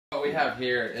what we have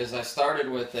here is I started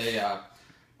with a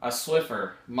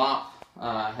Swiffer mop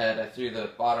head. I threw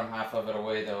the bottom half of it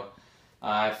away though.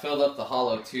 I filled up the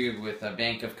hollow tube with a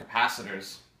bank of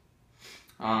capacitors.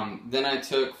 Then I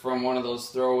took from one of those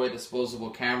throwaway disposable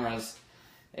cameras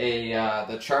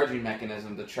the charging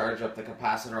mechanism to charge up the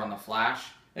capacitor on the flash.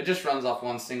 It just runs off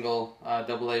one single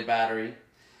AA battery.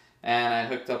 And I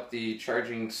hooked up the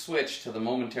charging switch to the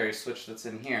momentary switch that's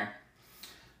in here.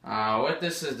 What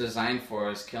this is designed for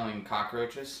is killing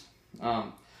cockroaches.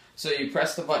 So you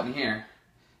press the button here,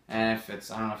 and if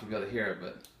it's, I don't know if you'll be able to hear it,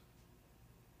 but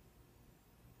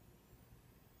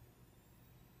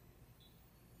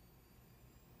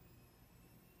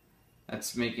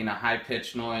that's making a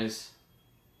high-pitched noise,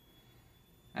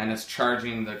 and it's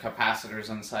charging the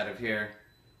capacitors inside of here.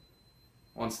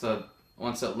 Once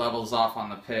it levels off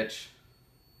on the pitch,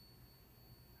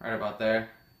 right about there,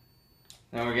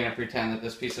 then we're going to pretend that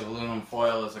this piece of aluminum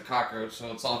foil is a cockroach,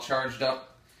 so it's all charged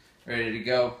up, ready to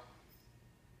go.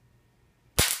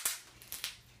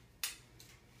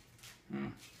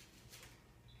 The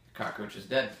cockroach is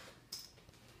dead.